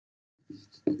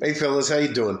Hey fellas, how you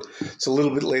doing? It's a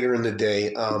little bit later in the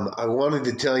day. I wanted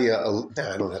to tell you.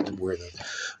 I don't have to wear that.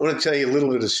 I want to tell you a little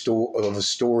bit of a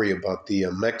story about the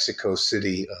Mexico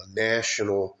City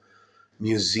National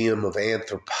Museum of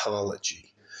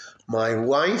Anthropology. My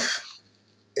wife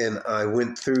and I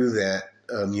went through that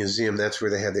museum. That's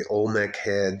where they have the Olmec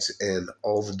heads and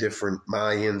all the different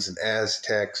Mayans and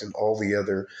Aztecs and all the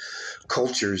other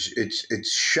cultures.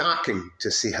 It's shocking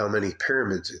to see how many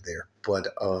pyramids are there, but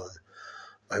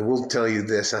I will tell you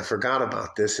this. I forgot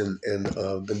about this and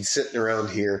been sitting around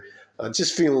here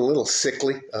just feeling a little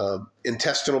sickly,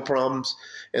 intestinal problems,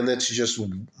 and that's just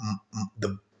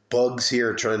the bugs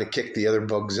here trying to kick the other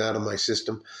bugs out of my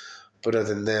system. But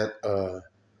other than that,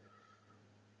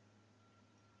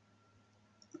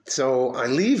 so I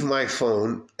leave my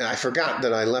phone. I forgot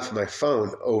that I left my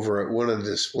phone over at one of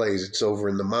the displays. It's over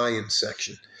in the Mayan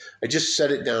section. I just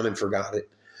set it down and forgot it.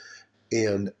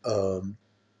 And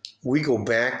we go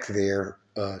back there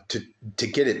to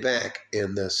get it back,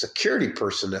 and the security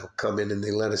personnel come in and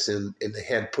they let us in, and they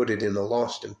had put it in a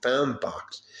lost and found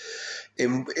box.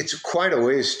 And it's quite a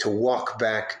ways to walk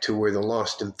back to where the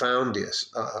lost and found is.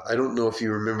 I don't know if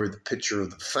you remember the picture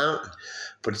of the fountain,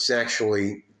 but it's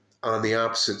actually on the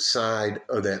opposite side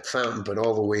of that fountain, but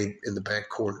all the way in the back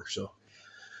corner. So,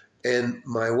 and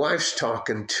my wife's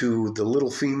talking to the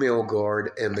little female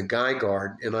guard and the guy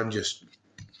guard, and I'm just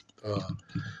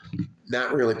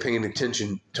not really paying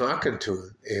attention talking to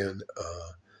him. And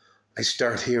I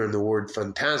start hearing the word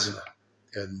phantasma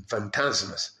and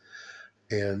phantasmas.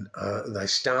 And I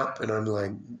stop and I'm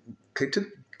like, and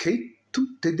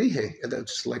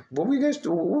that's like, what were you guys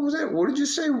doing? What was that? What did you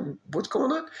say? What's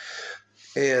going on?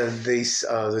 And they,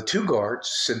 the two guards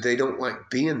said they don't like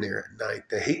being there at night.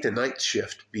 They hate the night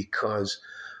shift because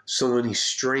so many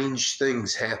strange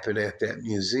things happen at that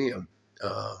museum.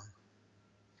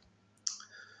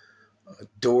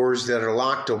 Doors that are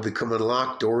locked will become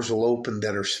unlocked. Doors will open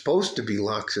that are supposed to be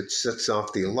locked. So it sets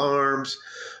off the alarms.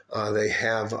 They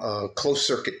have a closed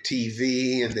circuit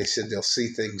TV, and they said they'll see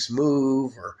things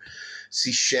move or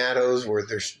see shadows where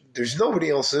there's nobody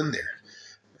else in there.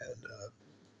 And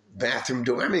bathroom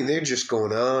door. I mean, they're just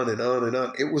going on and on and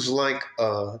on. It was like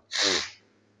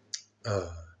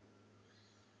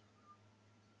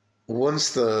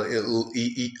once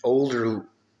the older,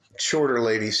 shorter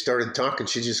lady started talking,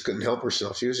 she just couldn't help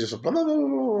herself. She was just blah, blah, blah, blah,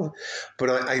 blah. But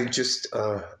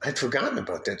I'd forgotten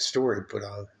about that story. But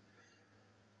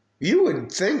you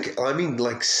would think, I mean,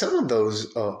 like some of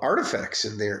those artifacts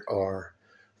in there are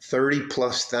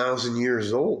 30,000+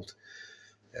 years old.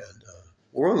 And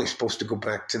we're only supposed to go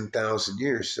back 10,000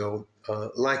 years. So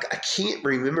like, I can't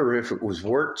remember if it was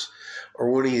Wirtz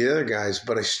or one of the other guys,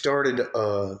 but I started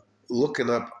looking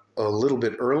up a little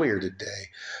bit earlier today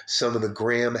some of the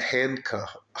Graham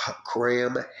Hancock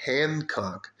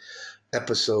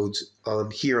episodes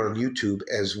here on YouTube,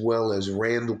 as well as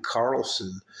Randall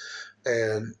Carlson.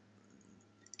 And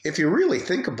if you really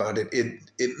think about it,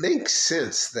 it makes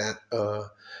sense that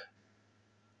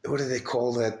what do they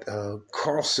call that?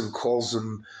 Carlson calls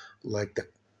them like the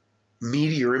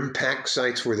meteor impact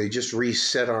sites where they just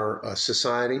reset our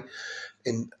society.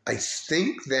 And I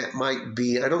think that might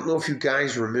be, I don't know if you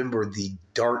guys remember the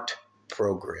DART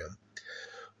program,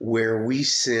 where we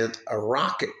sent a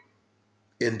rocket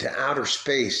into outer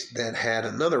space that had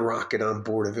another rocket on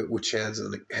board of it, which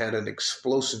had an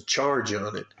explosive charge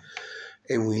on it.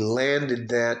 And we landed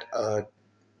that,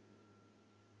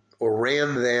 or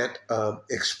ran that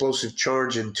explosive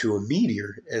charge into a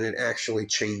meteor, and it actually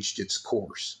changed its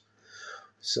course.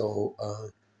 So,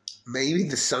 maybe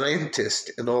the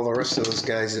scientists and all the rest of those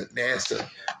guys at NASA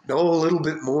know a little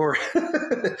bit more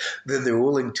than they're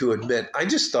willing to admit. I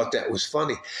just thought that was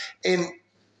funny. And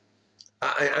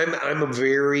I'm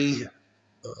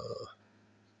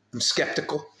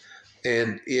skeptical.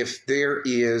 And if there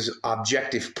is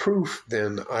objective proof,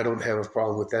 then I don't have a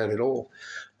problem with that at all.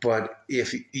 But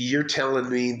if you're telling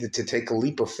me that to take a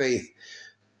leap of faith,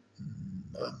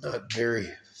 I'm not very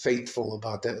faithful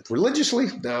about that. Religiously,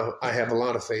 now I have a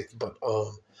lot of faith, but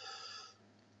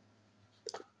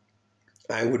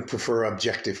I would prefer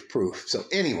objective proof. So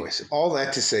anyways, all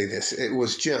that to say this, I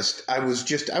was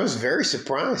very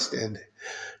surprised, and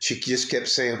she just kept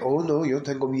saying, "Oh no, yo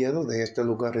tengo miedo de este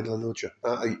lugar en la noche."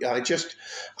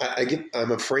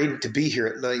 I'm afraid to be here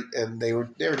at night, and they were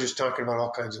just talking about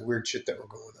all kinds of weird shit that were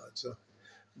going on. So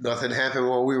nothing happened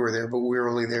while we were there, but we were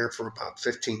only there for about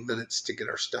 15 minutes to get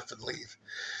our stuff and leave.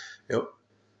 Yep.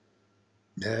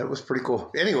 Yeah, it was pretty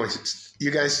cool. Anyways,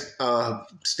 you guys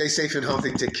stay safe and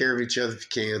healthy. Take care of each other if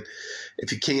you can.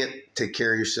 If you can't, take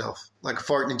care of yourself. Like a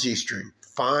fart in a G-string.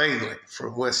 Finally,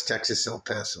 from West Texas, El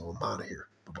Paso, I'm out of here.